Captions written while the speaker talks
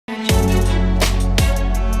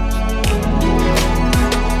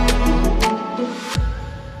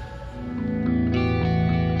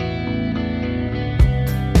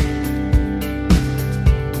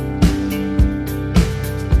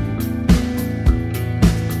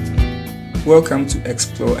Welcome to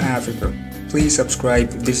Explore Africa. Please subscribe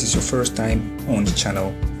if this is your first time on the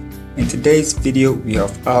channel. In today's video, we have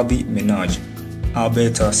Albby Minaj.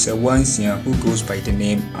 Alberta Sewansia, who goes by the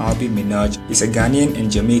name Albby Minaj, is a Ghanaian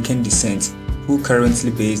and Jamaican descent who currently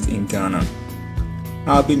based in Ghana.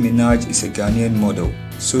 Albby Minaj is a Ghanaian model,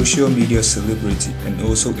 social media celebrity, and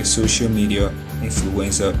also a social media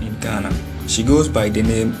influencer in Ghana. She goes by the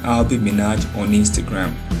name Albby Minaj on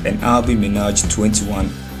Instagram and Albby Minaj 21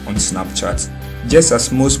 on Snapchat. Just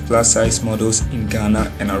as most plus-size models in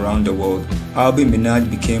Ghana and around the world, Albby Minaj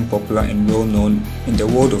became popular and well-known in the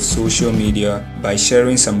world of social media by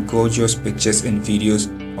sharing some gorgeous pictures and videos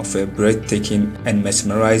of her breathtaking and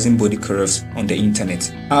mesmerizing body curves on the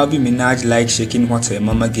internet. Albby Minaj likes shaking what her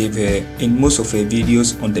mama gave her in most of her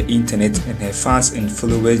videos on the internet, and her fans and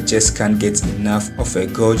followers just can't get enough of her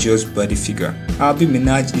gorgeous body figure. Albby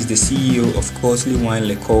Minaj is the CEO of Costly Wine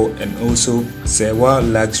Liquor and also Sewa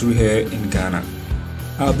Luxury Hair in Ghana.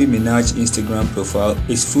 Albby Minaj's Instagram profile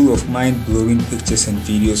is full of mind-blowing pictures and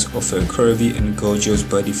videos of her curvy and gorgeous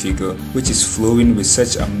body figure, which is flowing with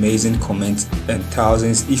such amazing comments and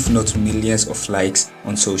thousands if not millions of likes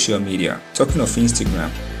on social media. Talking of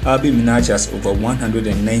Instagram, Albby Minaj has over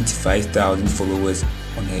 195,000 followers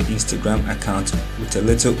on her Instagram account with a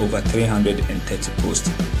little over 330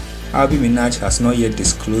 posts. Albby Minaj has not yet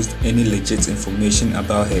disclosed any legit information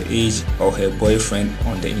about her age or her boyfriend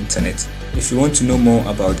on the internet. If you want to know more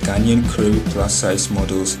about Ghanaian curvy plus-size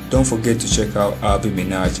models, don't forget to check out Albby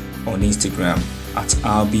Minaj on Instagram at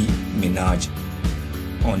Albby Minaj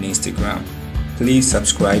on Instagram. Please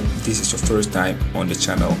subscribe if this is your first time on the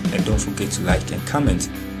channel, and don't forget to like and comment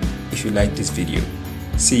if you like this video.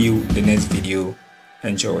 See you in the next video.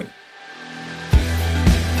 Enjoy.